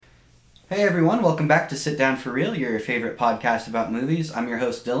Hey everyone, welcome back to Sit Down for Real, your favorite podcast about movies. I'm your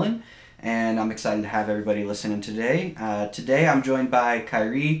host Dylan, and I'm excited to have everybody listening today. Today I'm joined by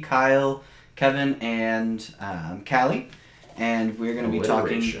Kyrie, Kyle, Kevin, and Callie, and we're going to be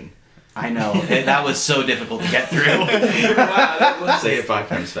talking... I know, that was so difficult to get through. Wow, say it 5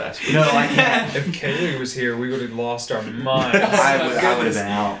 times fast. No, I can't. If Kaylee was here, we would have lost our minds. I would have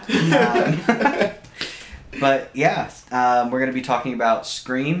been out. But yeah, we're going to be talking about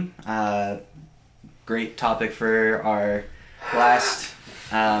Scream. Great topic for our last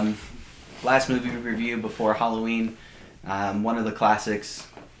movie review before Halloween. One of the classics,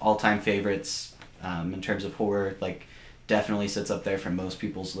 all-time favorites in terms of horror. Like, definitely sits up there for most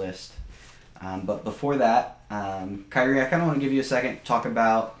people's list. But before that, Kyrie, I kind of want to give you a second to talk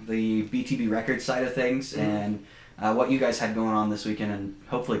about the BTB Records side of things and what you guys had going on this weekend and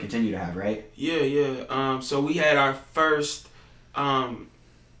hopefully continue to have, right? Yeah. So we had our first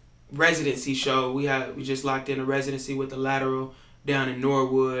residency show. We just locked in a residency with The Lateral down in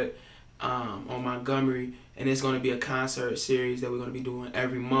Norwood on Montgomery, and it's going to be a concert series that we're going to be doing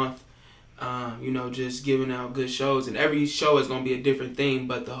every month. Just giving out good shows, and every show is going to be a different theme,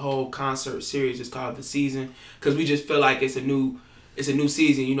 but the whole concert series is called The Season because we just feel like it's a new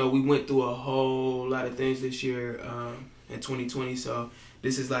season. We went through a whole lot of things this year in 2020, so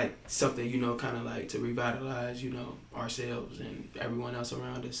this is like something, kind of like to revitalize, ourselves and everyone else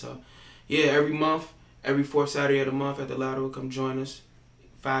around us. So, yeah, every month, every fourth Saturday of the month at the Lateral, come join us,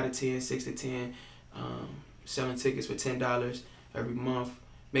 5 to 10, 6 to 10, selling tickets for $10 every month.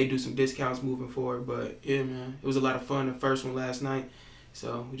 May do some discounts moving forward, but yeah, man, it was a lot of fun. The first one last night,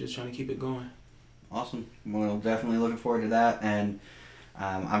 so we're just trying to keep it going. Awesome. Well, definitely looking forward to that, and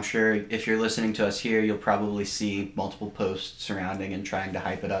I'm sure if you're listening to us here, you'll probably see multiple posts surrounding and trying to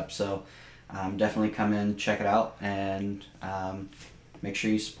hype it up. So definitely come in, check it out, and make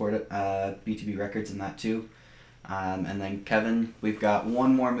sure you support it, BTB Records in that too. And then Kevin, we've got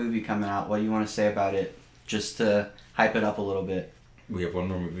one more movie coming out. What do you want to say about it, just to hype it up a little bit? We have one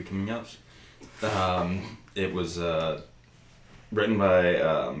more movie coming out. It was written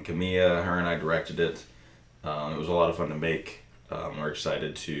by Camilla. Her and I directed it. It was a lot of fun to make. We're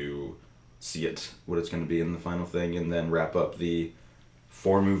excited to see what it's going to be in the final thing, and then wrap up the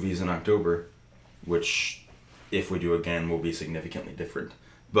 4 movies in October, which, if we do again, will be significantly different.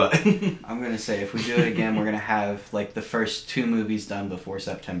 But I'm going to say, if we do it again, we're going to have like the first 2 movies done before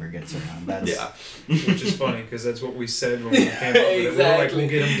September gets around. Which is funny, because that's what we said when we came up with it. We were like, we'll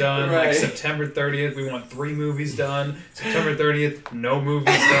get them done. Right. Like September 30th, we want 3 movies done. September 30th, no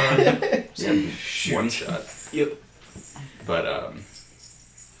movies done. One shot. Yep. But,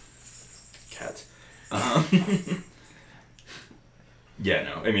 cats. Yeah,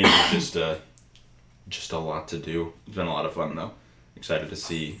 no, I mean, it's just a lot to do. It's been a lot of fun, though. Excited to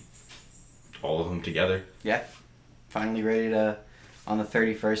see all of them together. Yeah. Finally ready to, on the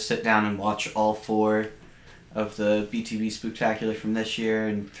 31st, sit down and watch all 4 of the BTB Spooktacular from this year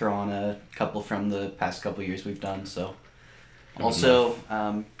and throw on a couple from the past couple years we've done. So, also,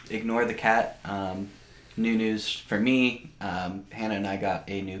 ignore the cat. New news for me, Hannah and I got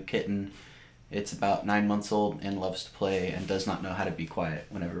a new kitten. It's about 9 months old and loves to play and does not know how to be quiet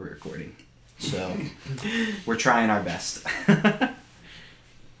whenever we're recording. So, we're trying our best.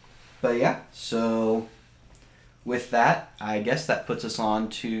 But yeah, so with that, I guess that puts us on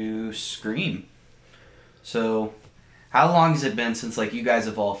to Scream. So, how long has it been since you guys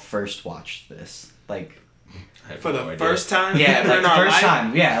have all first watched this? For the first time? Yeah, the first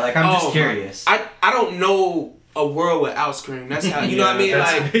time. Yeah, I'm just curious. I don't know a world without Scream. That's how, you know what I mean?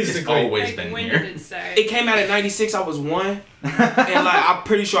 It's always been when here. Did it start? It came out in 96, I was 1. And I'm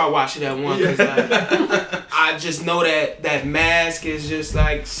pretty sure I watched it at 1 because I just know that mask is just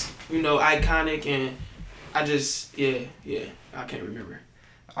iconic, and I just I can't remember.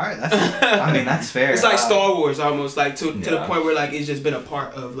 All right, that's fair. It's like Star Wars almost, to the point where it's just been a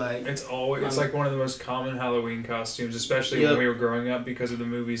part of It's always one of the most common Halloween costumes, especially when we were growing up, because of the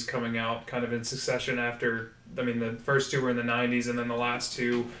movies coming out kind of in succession after. I mean, the first 2 were in the 90s, and then the last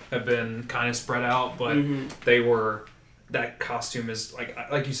 2 have been kind of spread out, but they were. That costume is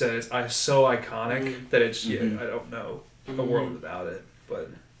like you said, it's so iconic that it's I don't know a world without it, but.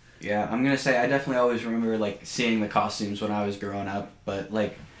 Yeah, I'm gonna say I definitely always remember seeing the costumes when I was growing up, but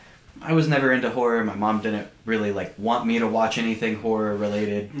I was never into horror. My mom didn't really want me to watch anything horror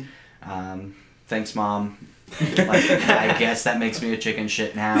related. Thanks, Mom. I guess that makes me a chicken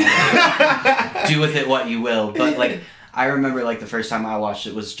shit now. Do with it what you will. But I remember the first time I watched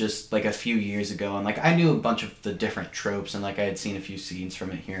it was just a few years ago, and I knew a bunch of the different tropes, and I had seen a few scenes from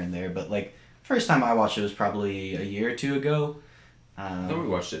it here and there. But first time I watched it was probably a year or 2 ago. I thought we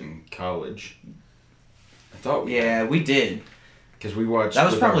watched it in college. I thought we we did. Because we watched... That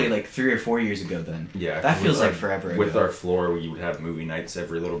was probably like 3 or 4 years ago then. Yeah. That feels like forever ago. With our floor, we would have movie nights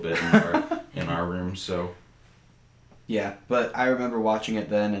every little bit in our room, so... Yeah, but I remember watching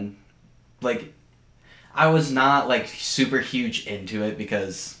it then, and, like, I was not, like, super huge into it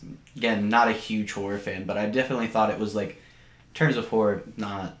because, again, not a huge horror fan, but I definitely thought it was, like, in terms of horror,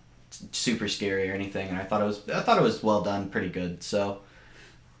 not super scary or anything, and I thought it was well done, pretty good, so...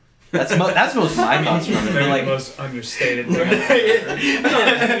 That's most of my thoughts from it. Maybe Like, the most understated thing I've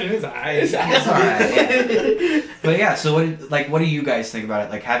ever heard. His eyes. it's alright. Yeah. But yeah, so what do you guys think about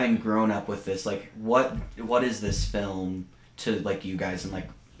it? Like, having grown up with this, like, what is this film to, like, you guys, and, like,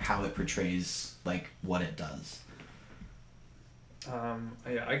 how it portrays, like, what it does?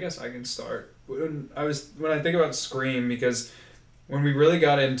 Yeah, I guess I can start. When I think about Scream, because when we really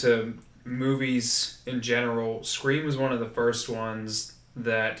got into movies in general, Scream was one of the first ones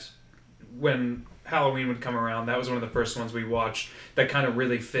that, when Halloween would come around, that was one of the first ones we watched that kind of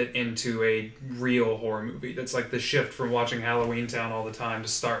really fit into a real horror movie. That's like the shift from watching Halloween Town all the time to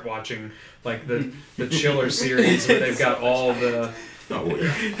start watching like the Chiller series where they've got all the... Oh,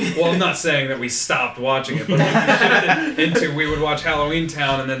 yeah. Well, I'm not saying that we stopped watching it, but like we shifted into, we would watch Halloween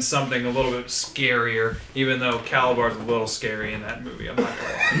Town and then something a little bit scarier, even though Calabar's a little scary in that movie. I'm not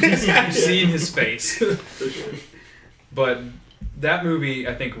gonna lie. You've seen his face. But that movie,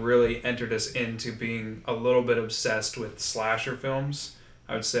 I think, really entered us into being a little bit obsessed with slasher films.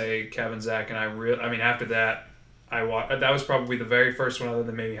 I would say Kevin, Zach, and after that, that was probably the very first one other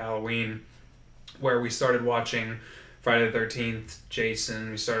than maybe Halloween, where we started watching Friday the 13th, Jason.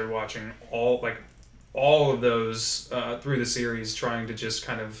 We started watching all of those through the series, trying to just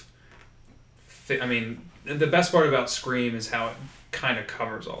kind of the best part about Scream is how it kind of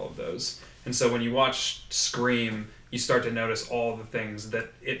covers all of those. And so when you watch Scream, you start to notice all the things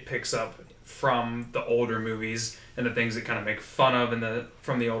that it picks up from the older movies and the things that kind of make fun of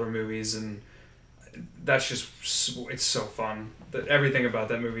from the older movies, and that's just, it's so fun. Everything about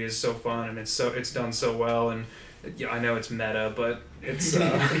that movie is so fun, and it's done so well. And yeah, I know it's meta, but it's...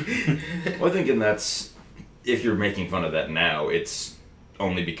 Well, I think, and that's, if you're making fun of that now, it's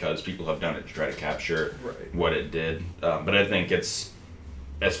only because people have done it to try to capture what it did. But I think it's,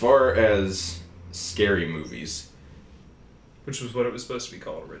 as far as scary movies... Which was what it was supposed to be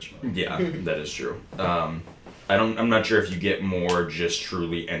called originally. Yeah, that is true. I'm not sure if you get more just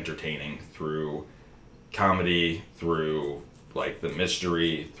truly entertaining through comedy, through, like, the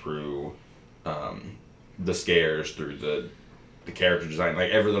mystery, through... the scares, through the character design. Like,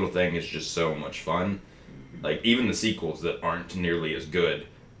 every little thing is just so much fun. Like, even the sequels that aren't nearly as good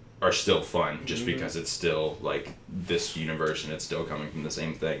are still fun, just because it's still, like, this universe and it's still coming from the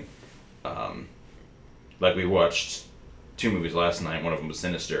same thing. Like, we watched 2 movies last night. One of them was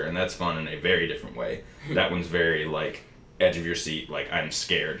Sinister, and that's fun in a very different way. That one's very, like, edge of your seat, like, I'm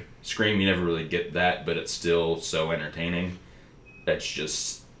scared. Scream, you never really get that, but it's still so entertaining. That's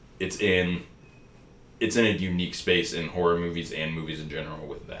just, it's in a unique space in horror movies and movies in general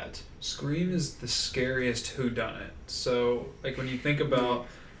with that. Scream is the scariest whodunit. So, like, when you think about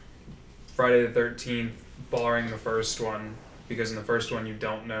Friday the 13th, barring the first one, because in the first one you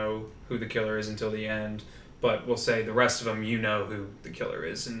don't know who the killer is until the end, but we'll say the rest of them you know who the killer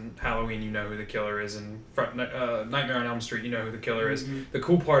is. In Halloween you know who the killer is. In Nightmare on Elm Street you know who the killer is. The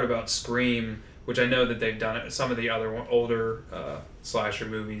cool part about Scream, which I know that they've done it, some of the other older slasher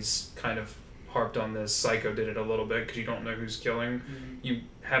movies kind of harped on this. Psycho did it a little bit because you don't know who's killing. You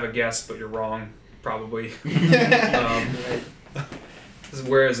have a guess, but you're wrong, probably.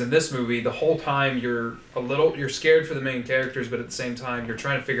 Whereas in this movie, the whole time you're scared for the main characters, but at the same time you're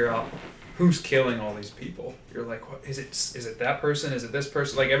trying to figure out who's killing all these people. You're like, what is it that person? Is it this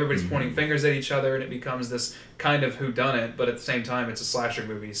person? Like, everybody's pointing fingers at each other, and it becomes this kind of whodunit, but at the same time it's a slasher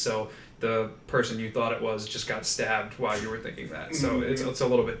movie, so the person you thought it was just got stabbed while you were thinking that. So it's a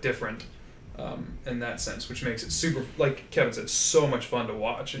little bit different. In that sense, which makes it super, like Kevin said, so much fun to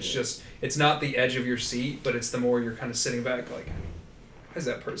watch. It's just, it's not the edge of your seat, but it's the more you're kind of sitting back like, why is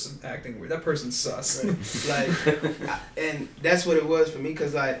that person acting weird? That person's sus. Right. Like, and that's what it was for me,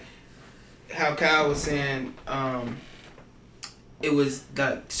 because, like, how Kyle was saying, it was,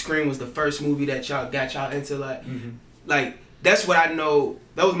 that Scream was the first movie that y'all got y'all into, like, like, that's what I know,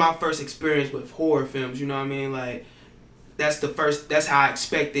 that was my first experience with horror films, you know what I mean? Like, that's how I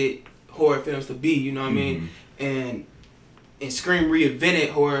expected horror films to be, you know what I mean? And Scream reinvented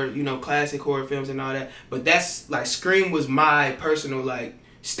horror, you know, classic horror films and all that. But that's, like, Scream was my personal, like,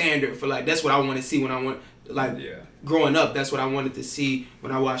 standard for, like, that's what I want to see when I want, like, growing up, that's what I wanted to see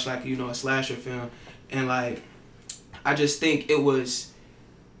when I watched, like, you know, a slasher film. And, like, I just think it was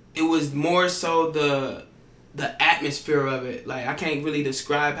more so the atmosphere of it. Like, I can't really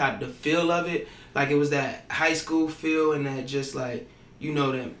describe how the feel of it. Like, it was that high school feel, and that just like, you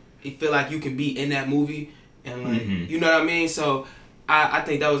know, that you feel like you can be in that movie, and like, you know what I mean? So I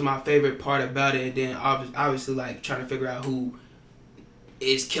think that was my favorite part about it. And then obviously like trying to figure out who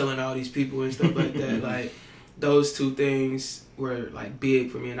is killing all these people and stuff like that. Like, those two things were like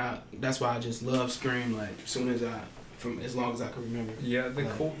big for me, and that's why I just love Scream. Like, as long as I can remember. Yeah,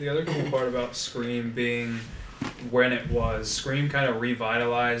 the other cool part about Scream being when it was, Scream kind of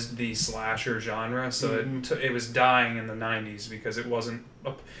revitalized the slasher genre. So it was dying in the 90s because it wasn't.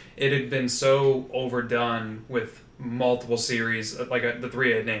 It had been so overdone with multiple series, like the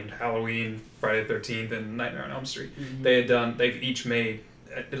three I had named: Halloween, Friday the 13th, and Nightmare on Elm Street. They've each made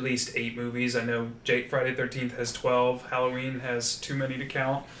at least 8 movies. I know Friday the 13th has 12. Halloween has too many to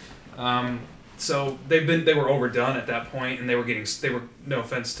count. So they were overdone at that point, and they were no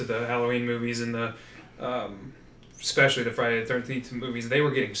offense to the Halloween movies and the especially the Friday the 13th movies, they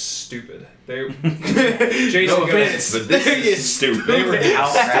were getting stupid. Jason no offense, but this is stupid. They were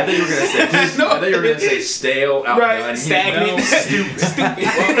outright. I thought you were gonna say stale, outdone, right? Stagnant, stupid.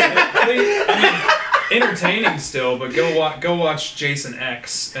 Entertaining still, but go watch Jason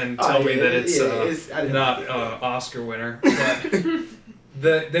X and tell me that it's not Oscar winner.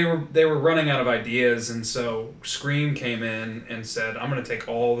 But they were running out of ideas, and so Scream came in and said, I'm going to take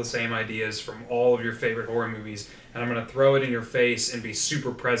all the same ideas from all of your favorite horror movies, and I'm going to throw it in your face and be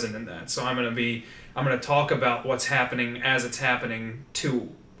super present in that. So I'm going to talk about what's happening as it's happening to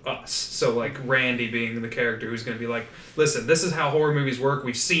us. So like Randy being the character who's going to be like, listen, this is how horror movies work.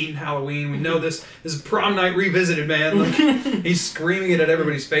 We've seen Halloween. We know this. This is Prom Night Revisited, man. Like, he's screaming it at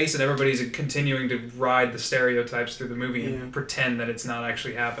everybody's face, and everybody's continuing to ride the stereotypes through the movie and pretend that it's not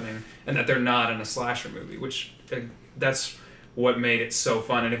actually happening and that they're not in a slasher movie, which that's what made it so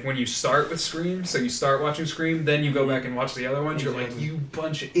fun. And when you start with Scream, so you start watching Scream, then you go back and watch the other ones, you're like, you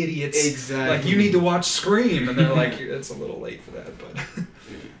bunch of idiots. Exactly. Like, you need to watch Scream. And they're like, it's a little late for that, but...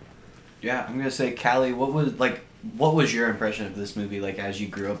 Yeah, I'm gonna say, Callie, what was your impression of this movie, like, as you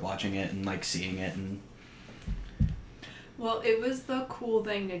grew up watching it and like seeing it? And well, it was the cool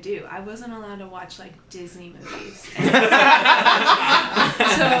thing to do. I wasn't allowed to watch like Disney movies, so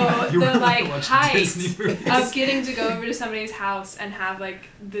the like hype of getting to go over to somebody's house and have like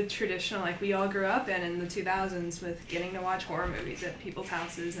the traditional, like we all grew up in the 2000s, with getting to watch horror movies at people's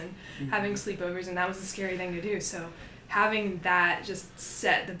houses and having sleepovers, and that was a scary thing to do. So having that just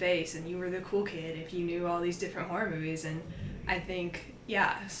set the base, and you were the cool kid if you knew all these different horror movies. And I think,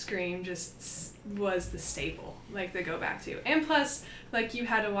 yeah, Scream just was the staple, like, to go back to. And plus, like, you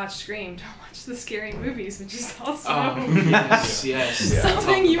had to watch Scream to watch the scary movies, which is also something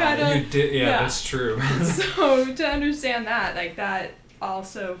you had to... You did, that's true. So to understand that, like, that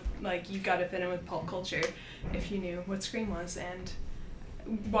also, like, you got to fit in with pulp culture if you knew what Scream was. And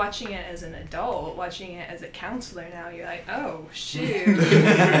watching it as an adult, watching it as a counselor now, you're like, oh, shoot.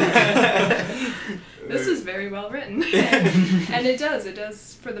 This is very well written. And it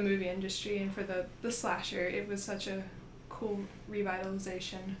does for the movie industry and for the slasher. It was such a cool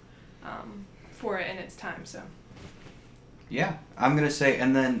revitalization for it in its time. So yeah, I'm gonna say,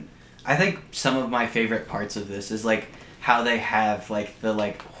 and then I think some of my favorite parts of this is like how they have like the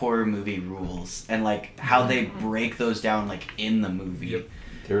like horror movie rules, and like how they break those down like in the movie. Yep.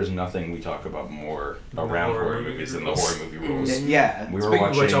 There is nothing we talk about more around horror movies than the horror movie rules. Yeah. We were Speaking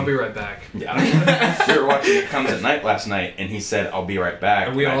watching. of which, I'll be right back. Yeah. We were watching It Comes at Night last night, and he said, "I'll be right back."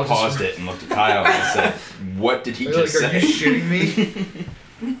 And we all I paused it and looked at Kyle and I said, "What did he We're just like, say?" Are you shitting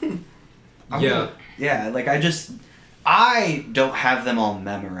me? Yeah. Yeah, like I don't have them all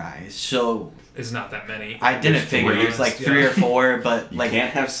memorized, so It's not that many. I didn't There's figure three. it was like 3 or 4, but You like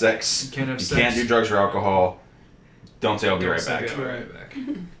can't have sex. You can't have You sex. can't do drugs or alcohol. Don't say I'll be right back. I'll be right back.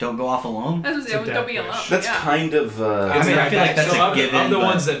 don't go off alone. that's what It's a don't be death alone. wish. That's yeah. kind of. I mean, I feel like that's so a given. Of the but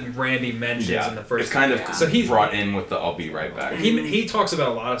ones that Randy mentions in the first. It's kind of Yeah. So he's brought in with the "I'll be right back." He talks about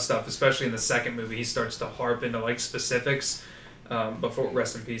a lot of stuff, especially in the second movie. He starts to harp into like specifics. Before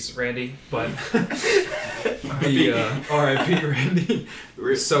rest in peace, Randy. But the R.I.P. Randy.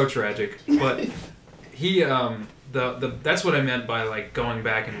 It's so tragic. But he that's what I meant by like going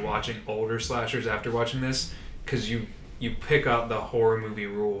back and watching older slashers after watching this, because you pick up the horror movie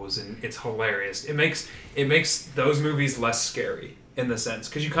rules, and it's hilarious. It makes those movies less scary in the sense,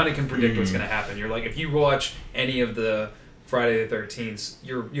 because you kind of can predict what's going to happen. You're like, if you watch any of the Friday the 13th,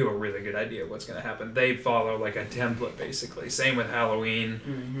 you have a really good idea of what's going to happen. They follow like a template basically. Same with Halloween,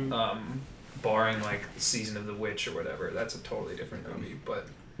 barring like Season of the Witch or whatever. That's a totally different movie. But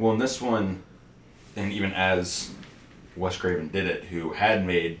Well, in this one, and even as Wes Craven did it, who had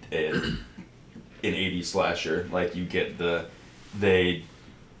made an 80s slasher. Like, you get they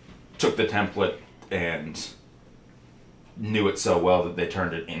took the template and knew it so well that they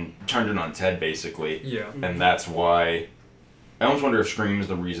turned it on its head, basically. Yeah. And that's why I almost wonder if Scream is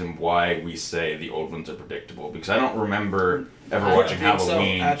the reason why we say the old ones are predictable, because I don't remember ever watching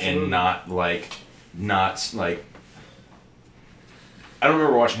Halloween and not like I don't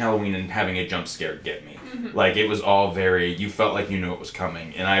remember watching Halloween and having a jump scare get me. Mm-hmm. Like, it was all very, you felt like you knew it was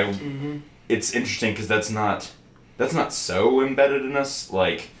coming. And it's interesting because that's not so embedded in us.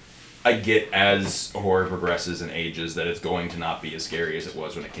 Like, I get as horror progresses and ages that it's going to not be as scary as it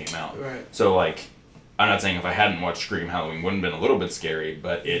was when it came out. Right. So, like, I'm not saying if I hadn't watched Scream, Halloween wouldn't have been a little bit scary,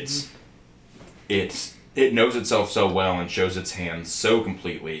 but it knows itself so well and shows its hand so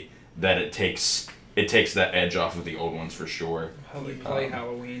completely that it takes that edge off of the old ones for sure. How they play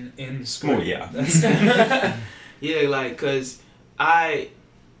Halloween in Scream. Oh, yeah. Yeah, like, because like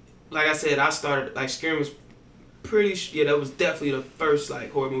I said, I started, like, Scream was that was definitely the first,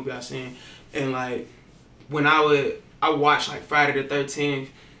 like, horror movie I seen. And, like, when I watched, like, Friday the 13th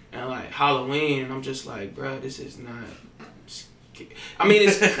and, like, Halloween, and I'm just like, bruh, this is not... I mean,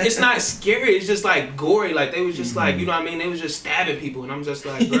 it's not scary. It's just like gory. Like, they was just like, you know what I mean? They was just stabbing people, and I'm just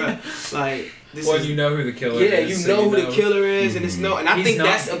like, bruh, like this. Well, is, you know who the killer is. Yeah, you know who the killer is, and it's no. And I think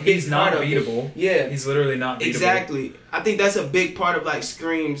that's a big part of it. He's not beatable. Yeah, he's literally not beatable. Exactly. I think that's a big part of, like,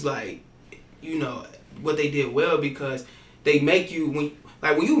 Scream's, like, you know, what they did well, because they make you when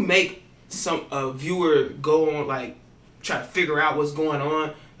you make a viewer go on, like, try to figure out what's going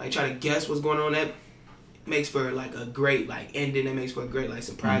on, like, try to guess what's going on, that makes for, like, a great, like, ending. It makes for great, like,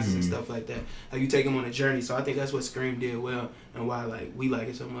 surprises and stuff like that. Like, you take them on a journey. So I think that's what Scream did well, and why, like, we like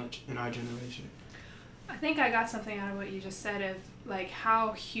it so much in our generation. I think I got something out of what you just said of, like,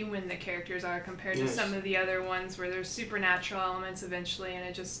 how human the characters are compared to some of the other ones where there's supernatural elements eventually and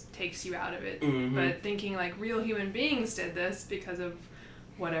it just takes you out of it. But thinking, like, real human beings did this because of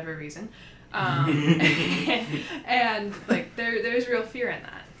whatever reason. And, like, there's real fear in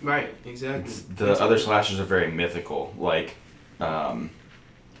that. Right, exactly. The other slashers are very mythical. Like,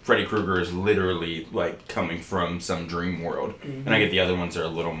 Freddy Krueger is literally, like, coming from some dream world. And I get the other ones are a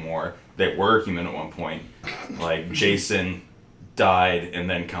little more... They were human at one point. Like, Jason died and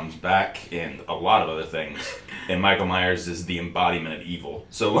then comes back, and a lot of other things. And Michael Myers is the embodiment of evil.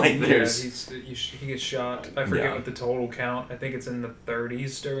 So, like, there's... Yeah, he gets shot. I forget what the total count. I think it's in the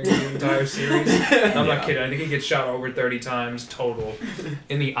 30s during the entire series. I'm not kidding. I think he gets shot over 30 times total.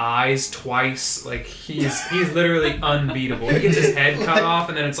 In the eyes twice. Like, he's literally unbeatable. He gets his head cut off,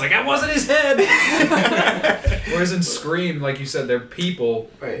 and then it's like, that wasn't his head! Whereas in Scream, like you said, they're people,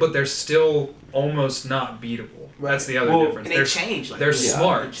 but they're still almost not beatable. That's the other difference. And they change. Like, they're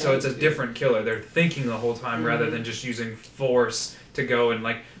smart, so it's a different killer. They're thinking the whole time rather than just using force to go. And,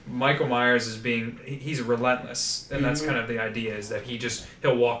 like, Michael Myers is he's relentless, and that's kind of the idea, is that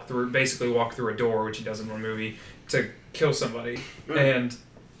he'll basically walk through a door, which he does in one movie, to kill somebody. And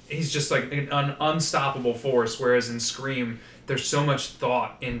he's just like an unstoppable force, whereas in Scream, there's so much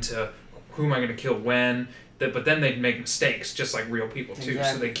thought into who am I going to kill when, but then they make mistakes, just like real people too.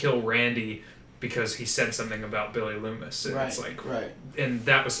 Exactly. So they kill Randy because he said something about Billy Loomis. And it's like, and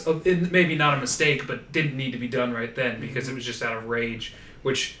that was maybe not a mistake, but didn't need to be done right then because it was just out of rage,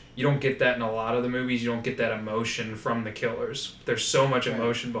 which you don't get that in a lot of the movies. You don't get that emotion from the killers. There's so much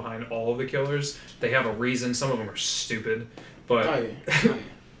emotion behind all of the killers. They have a reason. Some of them are stupid, but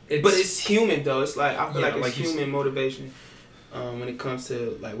it's human though. It's like, I feel like it's human motivation when it comes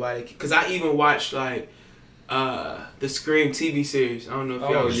to, like, why because I even watched, like, the Scream TV series. I don't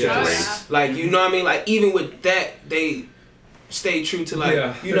know if y'all was like, you know what I mean? Like, even with that, they stay true to,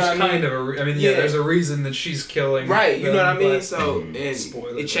 like, you know what I mean? There's a reason that she's killing. Right, you know what I mean? So, and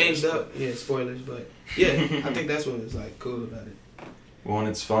it changed up. Yeah, spoilers, but yeah, I think that's what was, like, cool about it. Well, and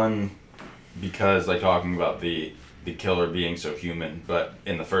it's fun because, like, talking about the killer being so human, but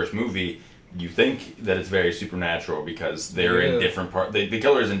in the first movie, you think that it's very supernatural because they're in different parts. The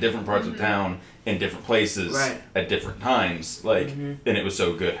killer's in different parts of town, in different places, at different times. Like, and it was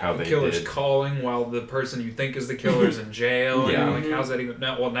so good how the they killer's did. calling while the person you think is the killer's in jail. And you're like, how's that even?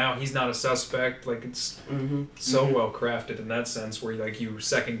 Now he's not a suspect. Like, it's so well crafted in that sense, where, like, you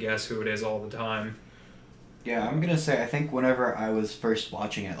second guess who it is all the time. Yeah, I'm gonna say I think whenever I was first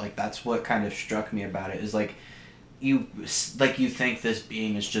watching it, like, that's what kind of struck me about it is, like, you think this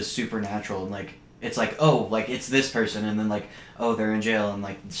being is just supernatural, and, like, it's like, oh, like, it's this person, and then, like, oh, they're in jail, and,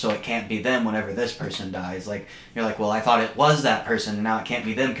 like, so it can't be them whenever this person dies. Like, you're like, well, I thought it was that person, and now it can't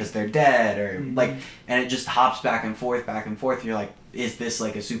be them because they're dead, or, like, and it just hops back and forth, and you're like, is this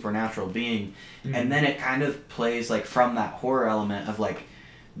like a supernatural being? Mm-hmm. And then it kind of plays like from that horror element of like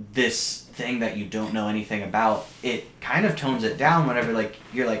this thing that you don't know anything about. It kind of tones it down whenever like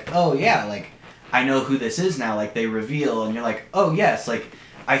you're like, oh yeah, like I know who this is now. Like they reveal, and you're like, oh yes, like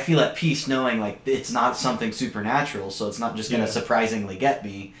I feel at peace knowing like it's not something supernatural, so it's not just gonna surprisingly get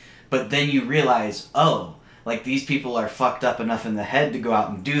me. But then you realize, oh, like these people are fucked up enough in the head to go out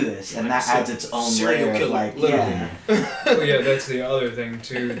and do this, and that adds its own layer of like, Well, yeah, that's the other thing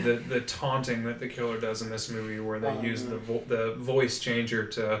too. The taunting that the killer does in this movie, where they use the voice changer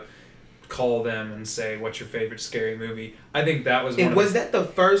to call them and say, "What's your favorite scary movie?" I think that was. And was that the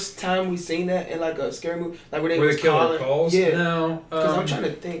first time we seen that in like a scary movie, like where the killer calls? Yeah. No, because I'm trying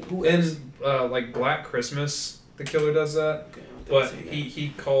to think who else. In like Black Christmas, the killer does that. Okay, but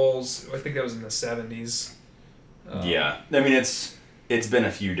he calls. I think that was in the 70s. Yeah, I mean it's been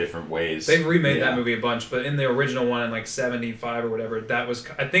a few different ways. They've remade that movie a bunch, but in the original one in like 75 or whatever, that was,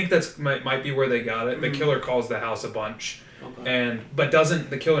 I think that's might be where they got it. The killer calls the house a bunch, but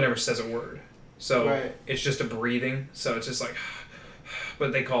the killer never says a word, so it's just a breathing. So it's just like,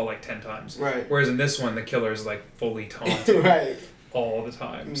 but they call like 10 times. Right. Whereas in this one, the killer is like fully taunting. Right. All the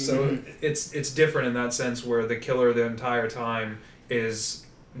time. So it's different in that sense, where the killer the entire time it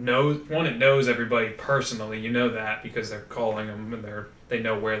knows everybody personally. You know that because they're calling them and they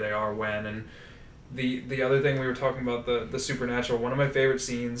know where they are when. And the other thing we were talking about, the supernatural, one of my favorite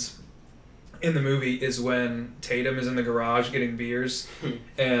scenes in the movie is when Tatum is in the garage getting beers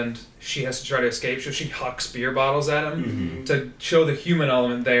and she has to try to escape, so she hucks beer bottles at him to show the human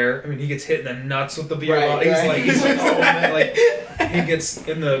element there. I mean, he gets hit in the nuts with the beer bottle. He's like, oh man, like he gets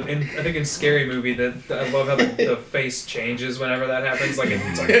I think in Scary Movie that I love how the face changes whenever that happens. Like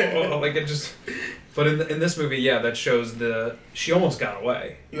it's like, oh, like it just. But in this movie, that shows she almost got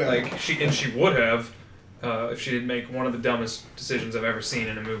away. Yeah. Like she would have. If she didn't make one of the dumbest decisions I've ever seen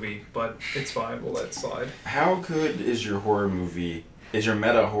in a movie, but it's fine, we'll let it slide. How good is your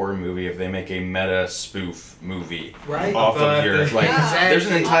meta horror movie if they make a meta spoof movie off of your there's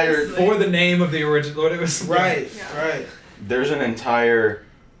an entire for the name of the original what it was right. There's an entire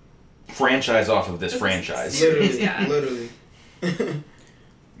franchise off of this franchise. Literally.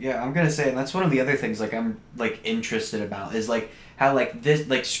 Yeah, I'm gonna say, and that's one of the other things like I'm like interested about is like how like this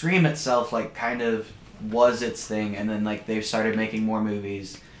like Scream itself like kind of was its thing, and then like they've started making more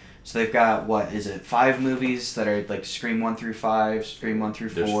movies. So they've got 5 movies that are like Scream 1 through 5, Scream 1 through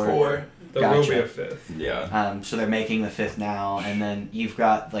 4. There's 4. There will be a 5th. Yeah. So they're making the 5th now, and then you've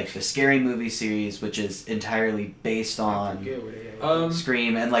got like the Scary Movie series, which is entirely based on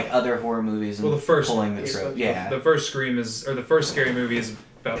Scream and like other horror movies. And well, the first pulling the trope. The first the first Scary Movie is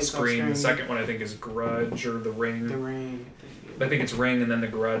about Scream. The second one I think is Grudge or The Ring. The Ring. I think it's Ring and then The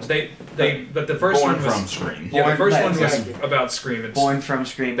Grudge. But the first Born one was from Scream. Yeah, the first one was about Scream. Born from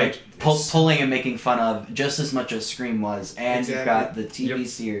Scream, like pulling and making fun of just as much as Scream was, and you've got the TV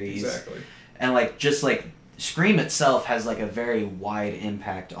series, and like just like Scream itself has like a very wide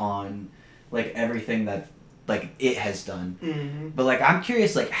impact on like everything that like it has done. Mm-hmm. But like I'm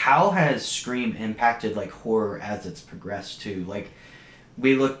curious, like how has Scream impacted like horror as it's progressed too? Like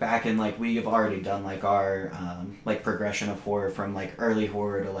we look back and like we have already done like our like progression of horror from like early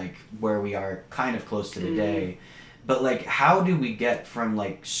horror to like where we are kind of close to today. But like how do we get from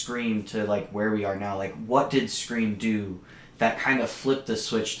like Scream to like where we are now? Like what did Scream do that kind of flipped the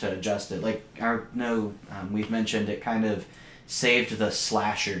switch to adjust it? Like we've mentioned it kind of saved the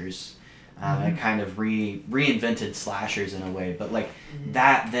slashers. It kind of reinvented slashers in a way, but like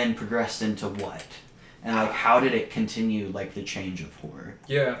that then progressed into what? And like, how did it continue like the change of horror?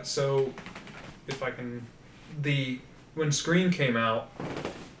 Yeah, so if I can, when Scream came out,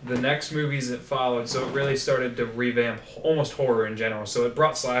 the next movies that followed, so it really started to revamp almost horror in general. So it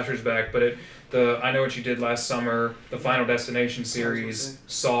brought slashers back, but I Know What You Did Last Summer, the Final Destination series,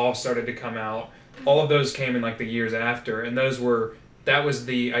 Saw started to come out. All of those came in like the years after, and that was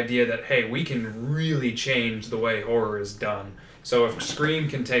the idea that hey, we can really change the way horror is done. So if Scream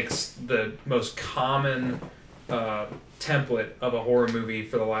can take the most common template of a horror movie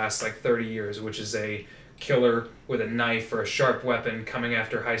for the last like 30 years, which is a killer with a knife or a sharp weapon coming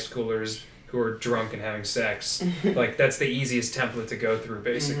after high schoolers who are drunk and having sex, like that's the easiest template to go through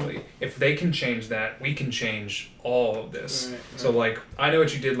basically. If they can change that, we can change all of this. Right. So like I Know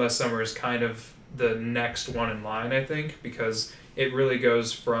What You Did Last Summer is kind of the next one in line, I think, because it really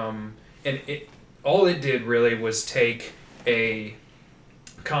goes from, and all it did really was take a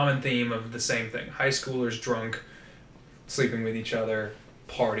common theme of the same thing. High schoolers drunk, sleeping with each other,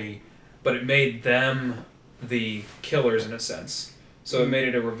 party, but it made them the killers in a sense. So it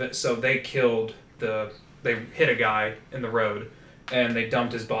made it so they hit a guy in the road, and they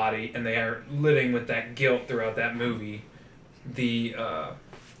dumped his body, and they are living with that guilt throughout that movie.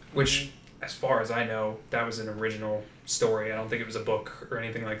 Which, as far as I know, that was an original story. I don't think it was a book or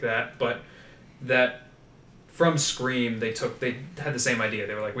anything like that. But that from Scream, they had the same idea.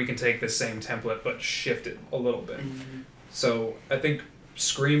 They were like, we can take this same template but shift it a little bit. Mm-hmm. So I think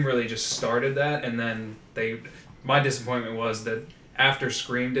Scream really just started that, and then my disappointment was that after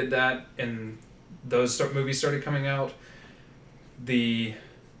Scream did that and those movies started coming out, the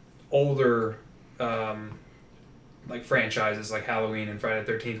older like franchises like Halloween and Friday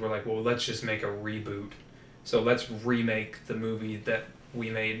the 13th were like, well, let's just make a reboot. So let's remake the movie that we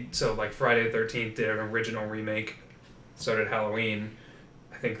made. So like Friday the 13th did an original remake, so did Halloween.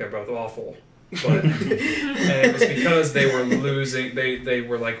 I think they're both awful. But and it was because they were losing, they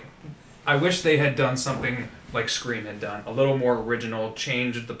were like, I wish they had done something like Scream had done. A little more original,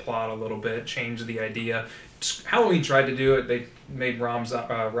 changed the plot a little bit, changed the idea. Halloween tried to do it. They made Rob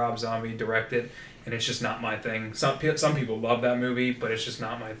Zombie direct it, and it's just not my thing. Some people love that movie, but it's just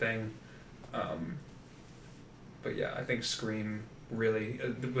not my thing. But yeah, I think Scream really,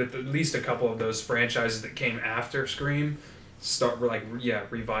 with at least a couple of those franchises that came after Scream,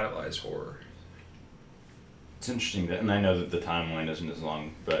 revitalized horror. It's interesting that, and I know that the timeline isn't as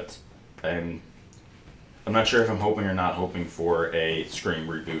long, but I'm not sure if I'm hoping or not hoping for a Scream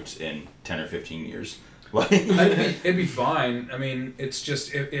reboot in 10 or 15 years. Like, it'd be fine. I mean, it's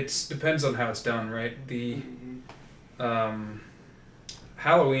just it depends on how it's done, right? The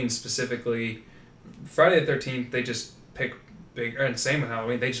Halloween specifically, Friday the 13th, they just pick big, and same with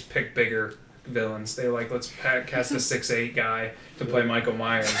Halloween, they just pick bigger villains. They like, let's cast a 6'8" guy to play Michael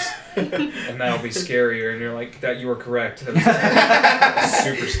Myers, and that'll be scarier. And you're like, that you were correct. That was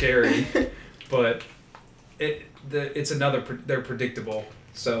super scary, but it's another. They're predictable.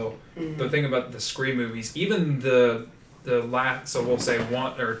 So the thing about the Scream movies, even the last, so we'll say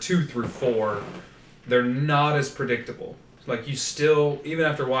 1 or 2 through 4, they're not as predictable. Like you still, even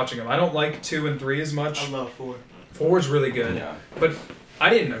after watching them, I don't like 2 and 3 as much. I love 4. 4 is really good, yeah. But I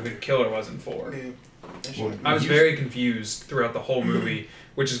didn't know who the killer was in 4. Yeah. I was very confused throughout the whole movie,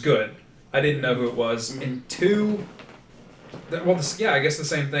 which is good. I didn't know who it was. In 2, I guess the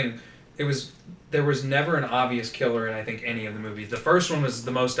same thing. There was never an obvious killer in, I think, any of the movies. The first one was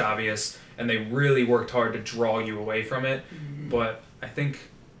the most obvious, and they really worked hard to draw you away from it. But I think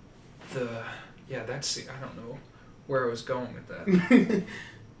I don't know where I was going with that.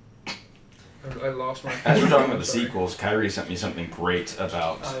 I lost my... As we're talking about the sequels, Kyrie sent me something great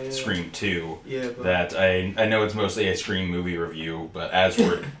about Scream 2. Yeah, that I know it's mostly a Scream movie review, but as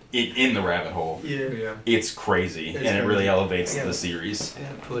we're in the rabbit hole, it's crazy, and it really elevates the series.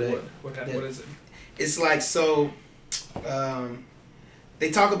 What is it? It's like, so,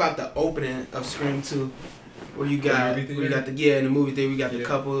 they talk about the opening of Scream 2, where you got in the movie theater, we got the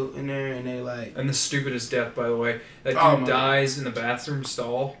couple in there, and they like... And the stupidest death, by the way. That dude dies in the bathroom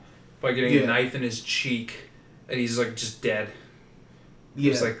stall by getting a knife in his cheek, and he's like just dead.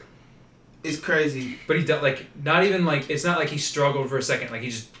 Yeah. It's like... It's crazy. But he died, like, not even like, it's not like he struggled for a second, like he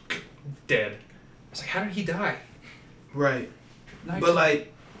just dead. It's like, how did he die? Right. But like,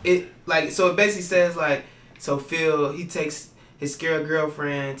 so it basically says like, so Phil, he takes his scared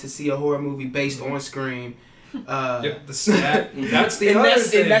girlfriend to see a horror movie based on Scream. That's the other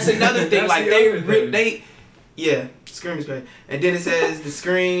thing. And that's another thing. Like Scream is great. And then it says the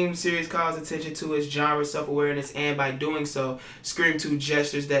Scream series calls attention to its genre self-awareness, and by doing so, Scream 2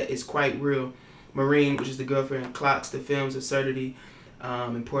 gestures that it's quite real. Maureen, which is the girlfriend, clocks the film's absurdity.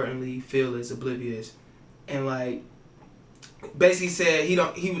 Importantly, Phil is oblivious, and like basically said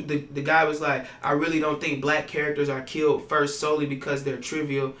the guy was like, I really don't think black characters are killed first solely because they're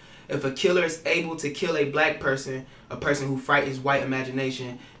trivial. If a killer is able to kill a black person, a person who frightens white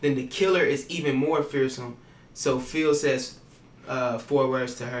imagination, then the killer is even more fearsome. So Phil says 4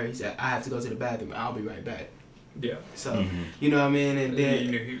 words to her. He said, I have to go to the bathroom. I'll be right back. Yeah. So, you know what I mean? And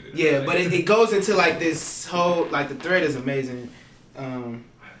then, but it goes into like this whole, like the thread is amazing. I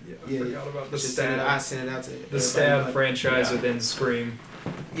forgot about the Stab. I sent it out to the Stab franchise within Scream.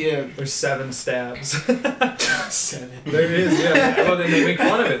 Yeah. There's 7 stabs. 7. There is, yeah. Well, then they make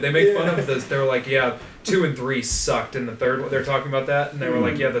fun of it. They make fun of this. They were like, 2 and 3 sucked, and the third one, they're talking about that, and they were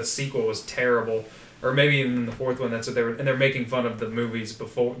like, the sequel was terrible. Or maybe even the 4th one, that's what they were, and they're making fun of the movies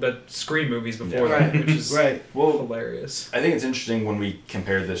before, the Scream movies before that, which is hilarious. I think it's interesting when we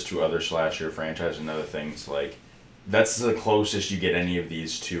compare this to other slasher franchises and other things, like, that's the closest you get any of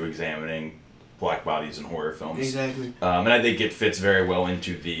these to examining black bodies in horror films. Exactly. And I think it fits very well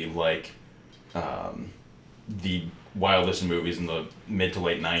into the, like, the wildest movies in the mid to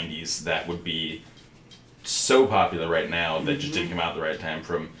late 90s that would be so popular right now that just didn't come out at the right time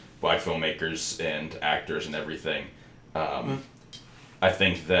from Black filmmakers and actors and everything. I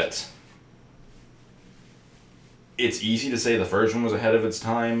think that it's easy to say the first one was ahead of its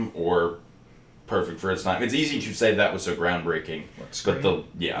time or perfect for its time. It's easy to say that was so groundbreaking, but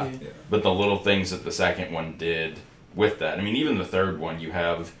but the little things that the second one did with that. I mean, even the third one, you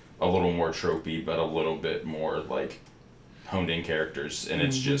have a little more tropey, but a little bit more like honed in characters, and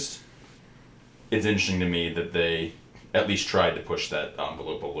it's interesting to me that they at least tried to push that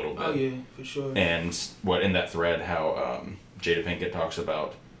envelope a little bit. Oh yeah, for sure. And what in that thread, how Jada Pinkett talks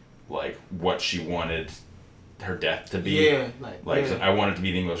about like what she wanted her death to be. Yeah, I want it to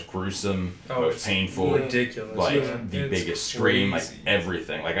be the most gruesome, most painful, ridiculous, the biggest scream, like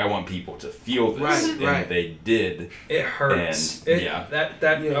everything. Like I want people to feel this, and they did. It hurts. And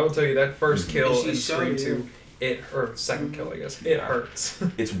I will tell you that first kill in Scream 2, or second kill, I guess. It hurts.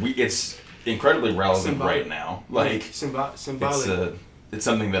 It's incredibly relevant right now. Like symbolic. It's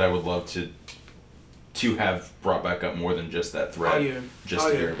something that I would love to have brought back up more than just that thread, to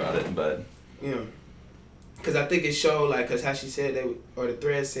hear about it. But yeah. Because I think it showed, like, because how she said that, or the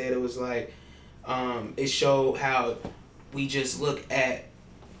thread said, it was like, it showed how we just look at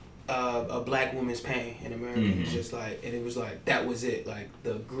a black woman's pain in America. It's just like, and it was like, that was it. Like,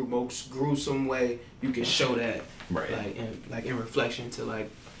 the most gruesome way you can show that. Right. Like, in reflection to,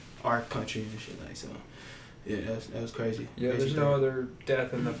 like, our country and shit. Like, so, yeah, that was crazy. Yeah, crazy there's no other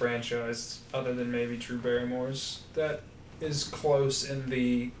death in the franchise other than maybe Drew Barrymore's that is close in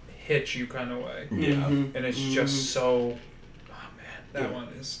the hit you kind of way. Yeah. And it's just so, that one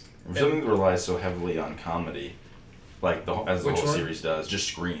is. For something that relies so heavily on comedy, like as the Which whole one? series does, just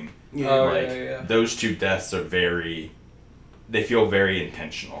Scream. Yeah. Those two deaths are they feel very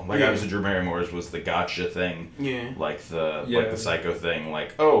intentional. Like obviously Drew Barrymore's was the gotcha thing. Yeah. Like the psycho thing.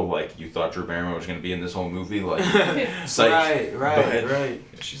 Like, oh, like you thought Drew Barrymore was gonna be in this whole movie, like psych. Right.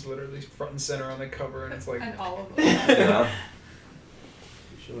 She's literally front and center on the cover, and it's like. And all of them. Yeah.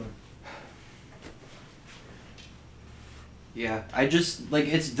 Sure. Yeah, I just like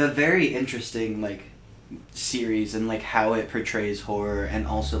it's the very interesting like series and like how it portrays horror and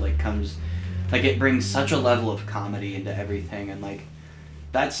also like comes like it brings such a level of comedy into everything, and like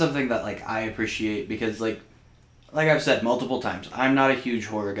that's something that like I appreciate because like I've said multiple times, I'm not a huge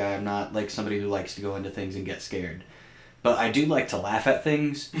horror guy. I'm not like somebody who likes to go into things and get scared. But I do like to laugh at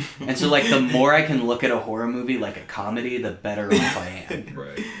things. And so like the more I can look at a horror movie like a comedy, the better off I am.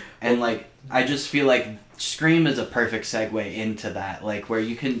 Right. And like I just feel like Scream is a perfect segue into that, like where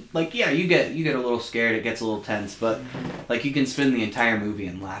you can like you get a little scared, it gets a little tense, but like you can spend the entire movie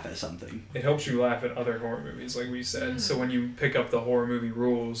and laugh at something. It helps you laugh at other horror movies, like we said. So when you pick up the horror movie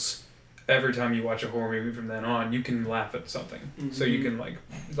rules, every time you watch a horror movie from then on, you can laugh at something. So you can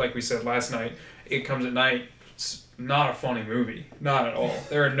like we said last night, It Comes at Night. It's not a funny movie, not at all.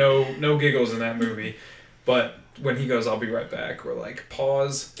 There are no giggles in that movie, but when he goes, "I'll be right back," we're like,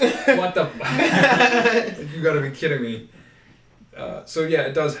 pause. What the? You gotta be kidding me. So yeah,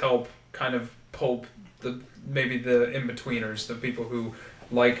 it does help kind of pulp maybe the in-betweeners, the people who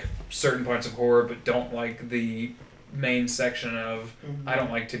like certain parts of horror but don't like the main section of I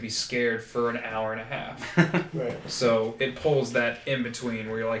don't like to be scared for an hour and a half. Right. So it pulls that in between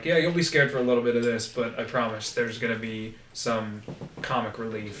where you're like, yeah, you'll be scared for a little bit of this, but I promise there's gonna be some comic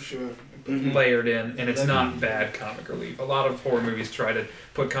relief Sure. layered in, and it's not bad comic relief. A lot of horror movies try to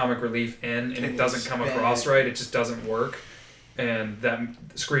put comic relief in, and it doesn't come across right. It just doesn't work. And that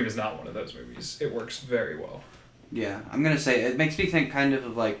Scream is not one of those movies. It works very well. Yeah, I'm gonna say it makes me think kind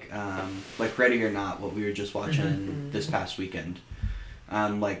of like Ready or Not, what we were just watching this past weekend.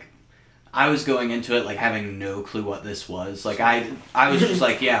 Like I was going into it like having no clue what this was. Like I was just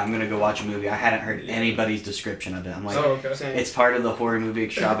like, yeah, I'm gonna go watch a movie. I hadn't heard anybody's description of it. I'm like, it's part of the horror movie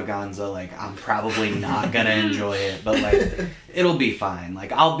extravaganza. Like I'm probably not gonna enjoy it, but like it'll be fine.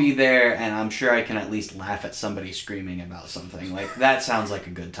 Like I'll be there, and I'm sure I can at least laugh at somebody screaming about something. Like that sounds like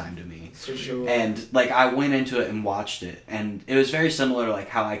a good time to me. For sure. And like I went into it and watched it, and it was very similar to like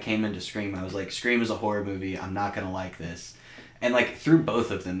how I came into Scream. I was like, Scream is a horror movie. I'm not gonna like this. And like through both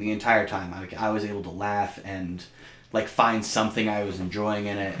of them, the entire time, I was able to laugh and like find something I was enjoying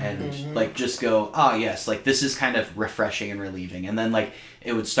in it, and like just go, oh yes, like this is kind of refreshing and relieving. And then like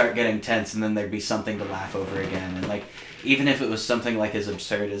it would start getting tense, and then there'd be something to laugh over again. And like even if it was something like as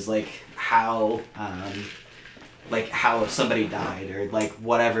absurd as like how somebody died or like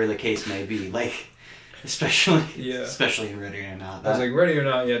whatever the case may be, like. Especially in Ready or Not. I was like, Ready or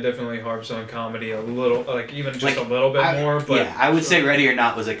Not, yeah, definitely harps on comedy a little, like even just a little bit more. But yeah, I would say Ready or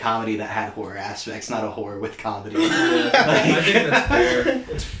Not was a comedy that had horror aspects, not a horror with comedy. I think that's fair.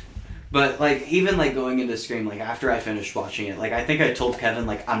 But like even like going into Scream, like after I finished watching it, like I think I told Kevin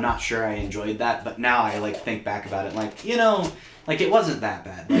like I'm not sure I enjoyed that, but now I like think back about it, like like it wasn't that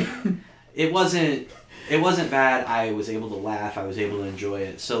bad. Like it wasn't bad. I was able to laugh. I was able to enjoy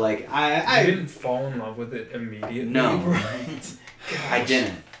it. So like I didn't fall in love with it immediately. No, Right. I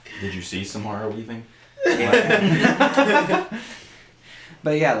didn't. Did you see some horror weaving? Yeah.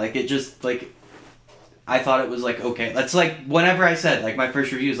 But yeah, like it just like I thought it was like okay. That's like whenever I said like my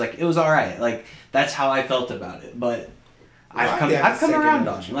first review is like it was alright. Like that's how I felt about it. But I've come around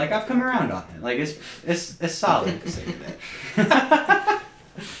on it. Like I've come around on it. Like it's solid to say that.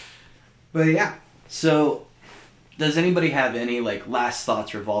 But yeah. So does anybody have any like last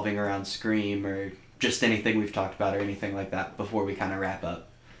thoughts revolving around Scream or just anything we've talked about or anything like that before we kind of wrap up?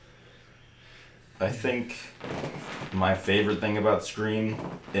 I think my favorite thing about Scream,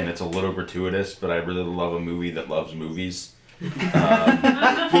 and it's a little gratuitous, but I really love a movie that loves movies. In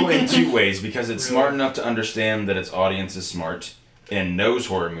two ways, because it's smart enough to understand that its audience is smart and knows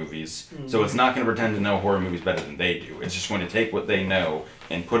horror movies, so it's not going to pretend to know horror movies better than they do. It's just going to take what they know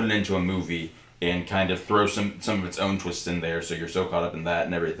and put it into a movie and kind of throw some of its own twists in there, so you're so caught up in that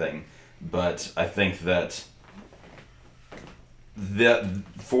and everything. But I think that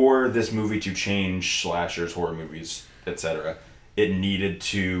for this movie to change slashers, horror movies, etc., it needed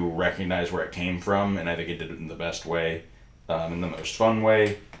to recognize where it came from, and I think it did it in the best way, in the most fun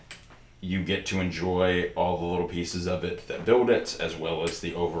way. You get to enjoy all the little pieces of it that build it, as well as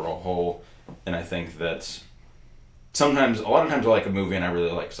the overall whole. And I think that a lot of times I like a movie and I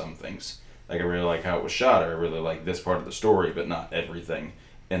really like some things. Like I really like how it was shot, or I really like this part of the story, but not everything.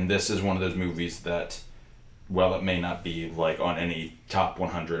 And this is one of those movies that, while it may not be like on any top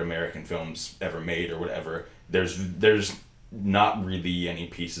 100 American films ever made or whatever, there's not really any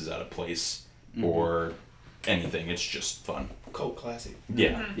pieces out of place or anything. It's just fun. Cult classic.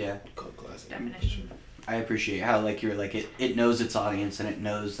 Yeah. Yeah. Cult classic. Definition. I appreciate how like you're like it knows its audience and it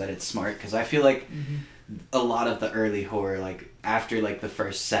knows that it's smart, because I feel like a lot of the early horror, like after like the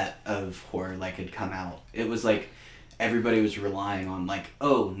first set of horror like had come out, it was like everybody was relying on like,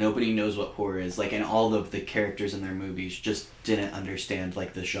 oh, nobody knows what horror is, like, and all of the characters in their movies just didn't understand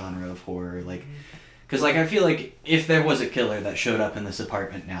like the genre of horror, like, because like I feel like if there was a killer that showed up in this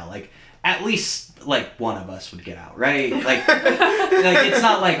apartment now, like at least like one of us would get out, right? Like like it's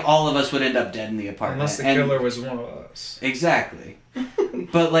not like all of us would end up dead in the apartment unless the killer was one of us. Exactly.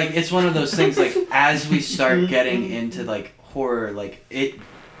 But like it's one of those things, like as we start getting into like horror, like it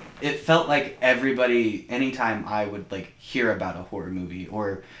felt like everybody, anytime I would like hear about a horror movie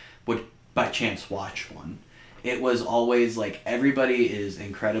or would by chance watch one, it was always like everybody is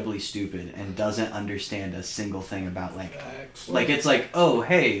incredibly stupid and doesn't understand a single thing about like it's like, oh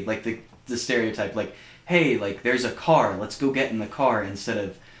hey, like the stereotype, like hey, like there's a car, let's go get in the car, instead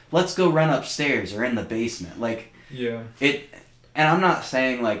of let's go run upstairs or in the basement. Like Yeah. And I'm not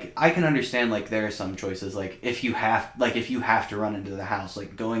saying like I can understand like there are some choices, like if you have to run into the house,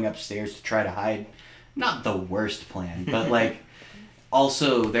 like going upstairs to try to hide, not the worst plan, but like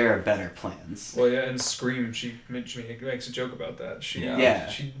also there are better plans. Well, yeah, in Scream, she makes a joke about that.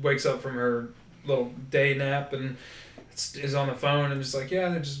 She wakes up from her little day nap and is on the phone and just like, yeah,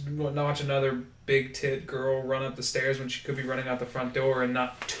 they're just watch another big tit girl run up the stairs when she could be running out the front door, and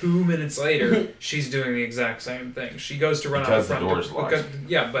not 2 minutes later she's doing the exact same thing. She goes to run out the front door.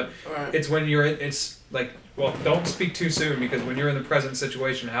 Yeah, but it's when it's like, well, don't speak too soon, because when you're in the present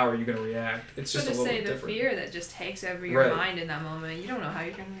situation, how are you going to react? It's just a little bit different. The fear that just takes over your mind in that moment, you don't know how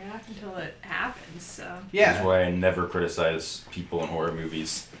you're going to react until it happens. So yeah, that's why I never criticize people in horror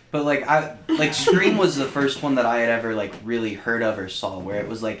movies. But like Scream was the first one that I had ever like really heard of or saw, where it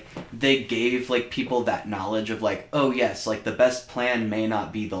was like they gave like people that knowledge of like, oh yes, like the best plan may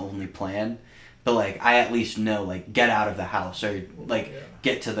not be the only plan, but like I at least know like get out of the house or like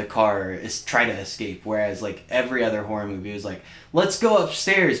get to the car or try to escape. Whereas like every other horror movie was like, let's go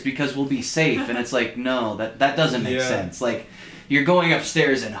upstairs because we'll be safe, and it's like, no, that doesn't make sense. Like you're going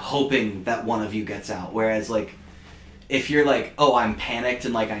upstairs and hoping that one of you gets out. Whereas like if you're like, oh, I'm panicked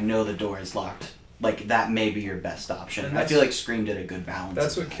and like I know the door is locked, like that may be your best option. I feel like Scream did a good balance.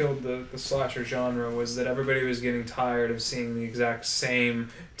 That's what killed the slasher genre, was that everybody was getting tired of seeing the exact same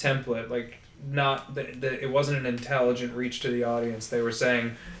template. Like, not it wasn't an intelligent reach to the audience. They were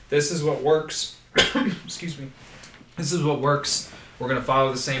saying, this is what works. Excuse me. This is what works. We're going to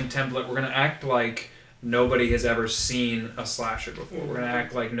follow the same template. We're going to act like nobody has ever seen a slasher before. We're going to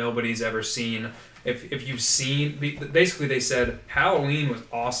act like nobody's ever seen... If you've seen... Basically, they said Halloween was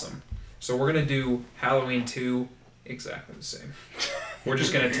awesome, so we're going to do Halloween 2 exactly the same. We're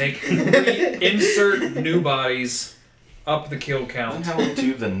just going to insert new bodies up the kill Isn't count. Halloween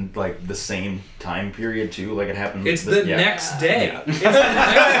 2 then like the same time period too? Like it happened. It's the yeah. next day. Yeah. It's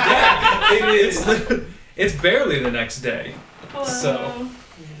the next day. It's barely the next day. Hello. So-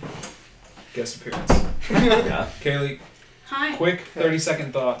 Guest appearance. Yeah. Kaylee, Hi. quick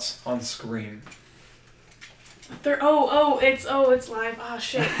 30-second thoughts on Scream. It's live. Oh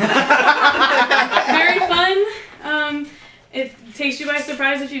shit. Very fun. It takes you by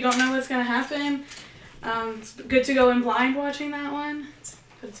surprise if you don't know what's gonna happen. It's good to go in blind watching that one.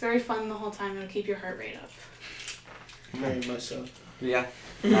 But it's very fun the whole time. It'll keep your heart rate up. Very much so. Yeah.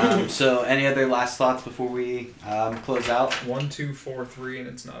 So, any other last thoughts before we close out? 1, 2, 4, 3, and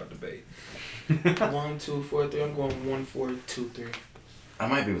it's not a debate. 1, 2, 4, 3. I'm going 1, 4, 2, 3. I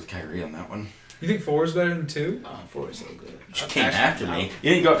might be with Kyrie on that one. You think 4 is better than 2? 4 is so good. She came after me.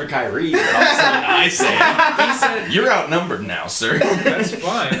 You didn't go after Kyrie. All of a sudden I say, he said, "You're outnumbered now, sir." That's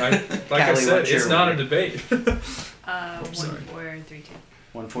fine. Like I Callie, said, what's your it's not a winner? debate. 1, sorry. 4, 3, 2.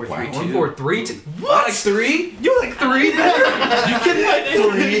 1, 4, Wow. 3, 2. 1, 4, 3, 2. What? Like 3? You like 3 better? You can like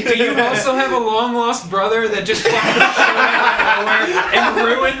 3. Do you also have a long lost brother that just fucking showed up out of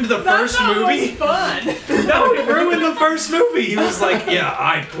nowhere and ruined the first movie? Fun. No, he ruined the first movie. He was like, "Yeah,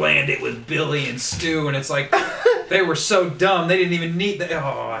 I planned it with Billy and Stu," and it's like they were so dumb they didn't even need the.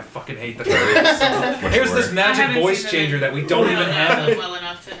 Oh, I fucking hate the third. What's Here's your this order? magic haven't voice seen it. changer that we don't even have. well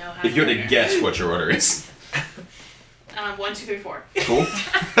enough to know how. If you had to guess what your order is. 1, 2, 3, 4. Cool.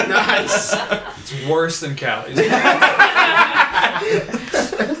 Nice. It's worse than Callie's.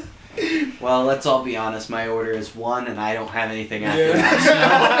 Well, let's all be honest. My order is 1, and I don't have anything after Yeah.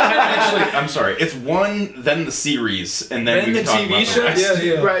 that. Actually, I'm sorry. It's 1, then the series, and then, Then we the can talk TV about show. the rest.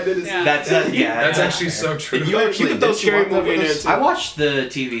 Yeah. Right, that is. Yeah. That's yeah. That's actually so true. You actually You put those did scary watch that movie in with there us? too. I watched the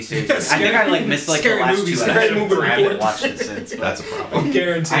TV series. Yeah, I think I like missed like the scary last movies. 2 Scary episodes. movie I haven't report. watched it since. But That's a problem. I'm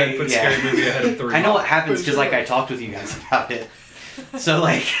guaranteed I'd I- put yeah. Scary Movie ahead of 3. I know what happens For because like sure. I talked with you guys about it. So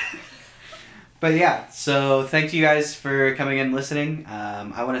like, but yeah. So thank you guys for coming in and listening.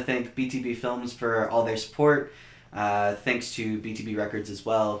 I want to thank BTB Films for all their support. Thanks to BTB Records as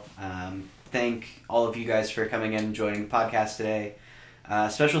well. Thank all of you guys for coming in and joining the podcast today.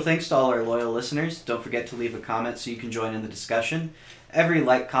 Special thanks to all our loyal listeners. Don't forget to leave a comment so you can join in the discussion. Every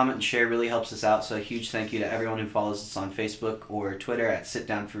like, comment, and share really helps us out, so a huge thank you to everyone who follows us on Facebook or Twitter at Sit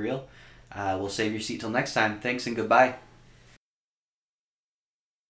Down For Real. We'll save your seat till next time. Thanks and goodbye.